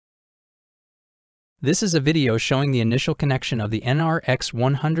This is a video showing the initial connection of the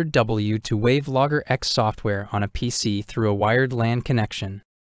NR-X100W to WaveLogger X software on a PC through a wired LAN connection.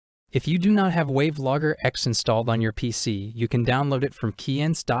 If you do not have WaveLogger X installed on your PC, you can download it from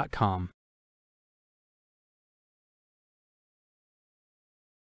KEYENCE.com.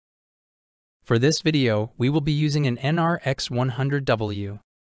 For this video, we will be using an NR-X100W.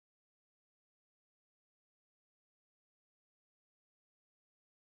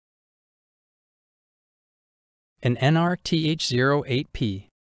 An NR-TH08P,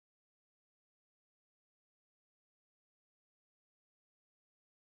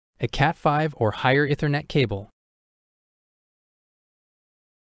 a Cat5 or higher Ethernet cable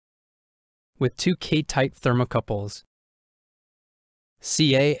with two K-type thermocouples,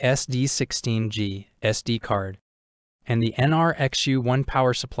 CA-SD16G SD card, and the NR-X100W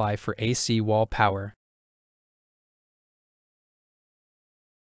power supply for AC wall power.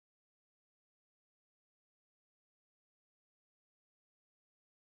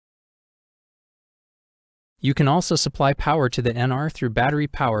 You can also supply power to the NR through battery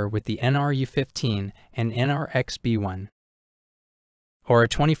power with the NR-U15 and NR-XB1, or a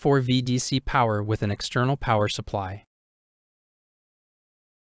 24V DC power with an external power supply.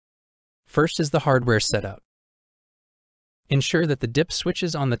 First is the hardware setup. Ensure that the dip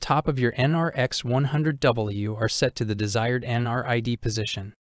switches on the top of your NR-X100W are set to the desired NR ID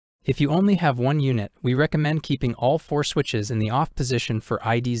position. If you only have one unit, we recommend keeping all 4 switches in the off position for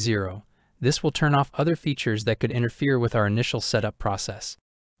ID 0. This will turn off other features that could interfere with our initial setup process.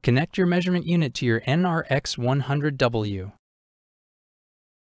 Connect your measurement unit to your NR-X100W.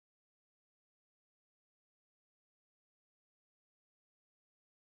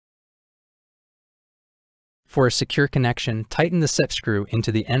 For a secure connection, tighten the set screw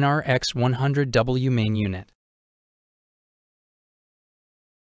into the NR-X100W main unit.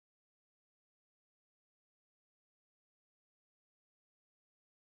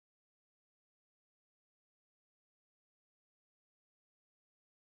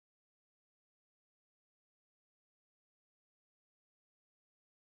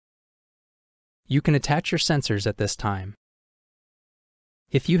 You can attach your sensors at this time.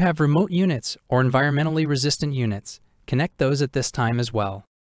 If you have remote units or environmentally resistant units, connect those at this time as well.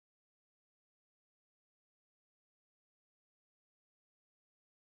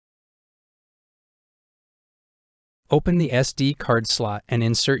 Open the SD card slot and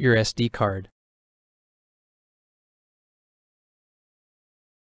insert your SD card.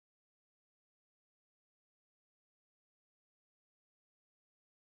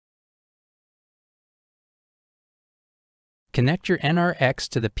 Connect your NR-X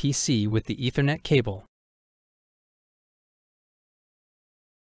to the PC with the Ethernet cable.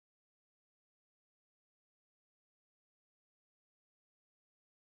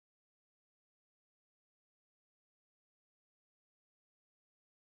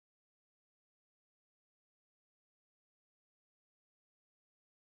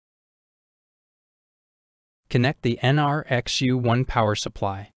 Connect the NR-X100W power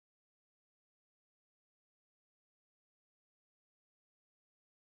supply.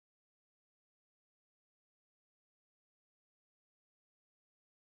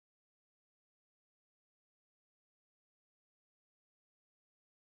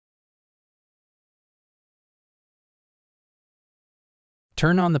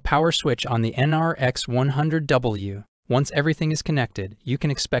 Turn on the power switch on the NR-X100W. Once everything is connected, you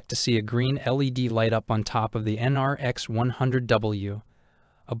can expect to see a green LED light up on top of the NR-X100W,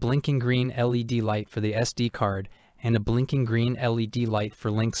 a blinking green LED light for the SD card, and a blinking green LED light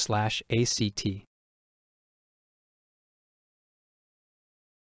for link/ACT.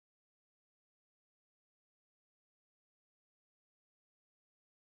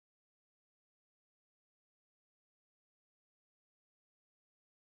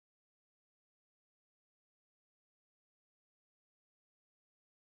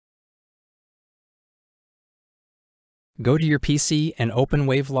 Go to your PC and open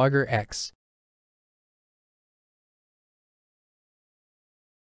WaveLogger X.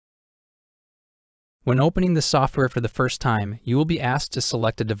 When opening the software for the first time, you will be asked to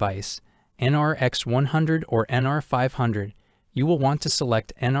select a device, NR-X100 or NR-500. You will want to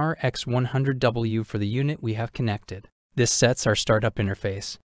select NR-X100W for the unit we have connected. This sets our startup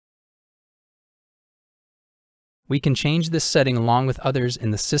interface. We can change this setting along with others in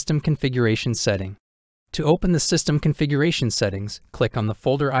the System Configuration setting. To open the System Configuration settings, click on the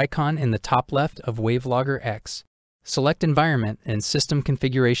folder icon in the top left of WaveLogger X. Select Environment and System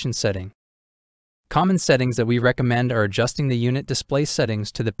Configuration setting. Common settings that we recommend are adjusting the unit display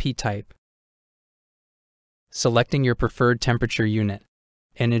settings to the P-type, selecting your preferred temperature unit,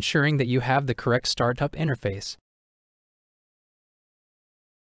 and ensuring that you have the correct startup interface.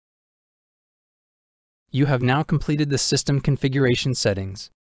 You have now completed the system configuration settings.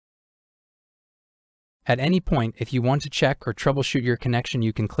 At any point, if you want to check or troubleshoot your connection,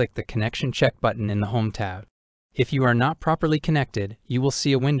 you can click the Connection Check button in the Home tab. If you are not properly connected, you will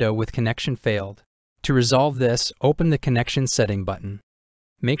see a window with Connection Failed. To resolve this, open the Connection Setting button.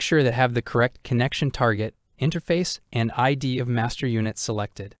 Make sure that have the correct connection target, interface, and ID of master unit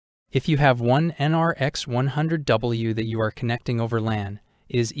selected. If you have one NR-X100W that you are connecting over LAN,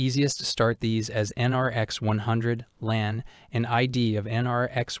 it is easiest to start these as NR-X100 LAN and ID of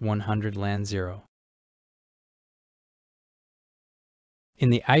NR-X100 LAN 0. In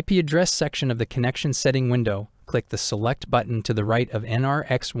the IP address section of the connection setting window, click the Select button to the right of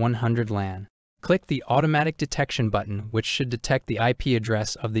NR-X100 LAN. Click the Automatic Detection button, which should detect the IP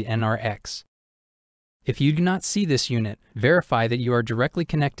address of the NR-X. If you do not see this unit, verify that you are directly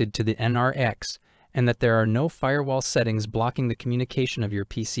connected to the NR-X and that there are no firewall settings blocking the communication of your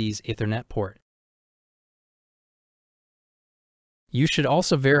PC's Ethernet port. You should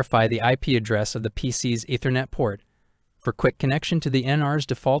also verify the IP address of the PC's Ethernet port. For quick connection to the NR's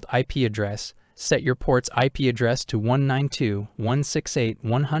default IP address, set your port's IP address to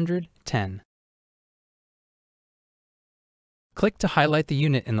 192.168.100.10. Click to highlight the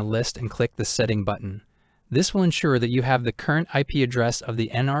unit in the list and click the Setting button. This will ensure that you have the current IP address of the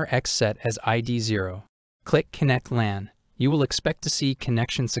NR-X set as ID 0. Click Connect LAN. You will expect to see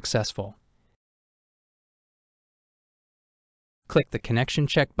Connection Successful. Click the Connection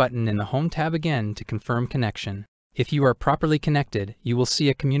Check button in the Home tab again to confirm connection. If you are properly connected, you will see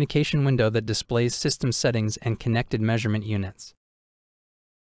a communication window that displays system settings and connected measurement units.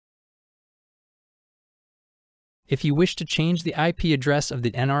 If you wish to change the IP address of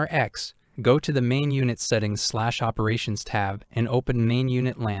the NR-X, go to the Main Unit Settings/Operations tab and open Main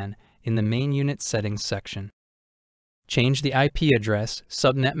Unit LAN in the Main Unit Settings section. Change the IP address,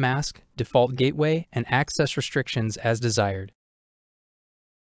 subnet mask, default gateway, and access restrictions as desired.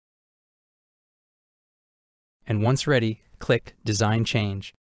 And once ready, click Design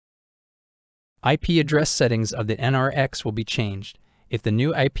Change. IP address settings of the NR-X will be changed. If the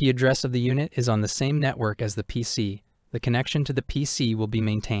new IP address of the unit is on the same network as the PC, the connection to the PC will be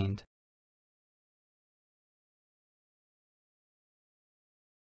maintained.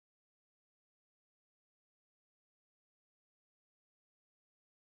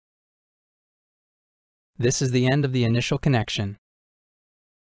 This is the end of the initial connection.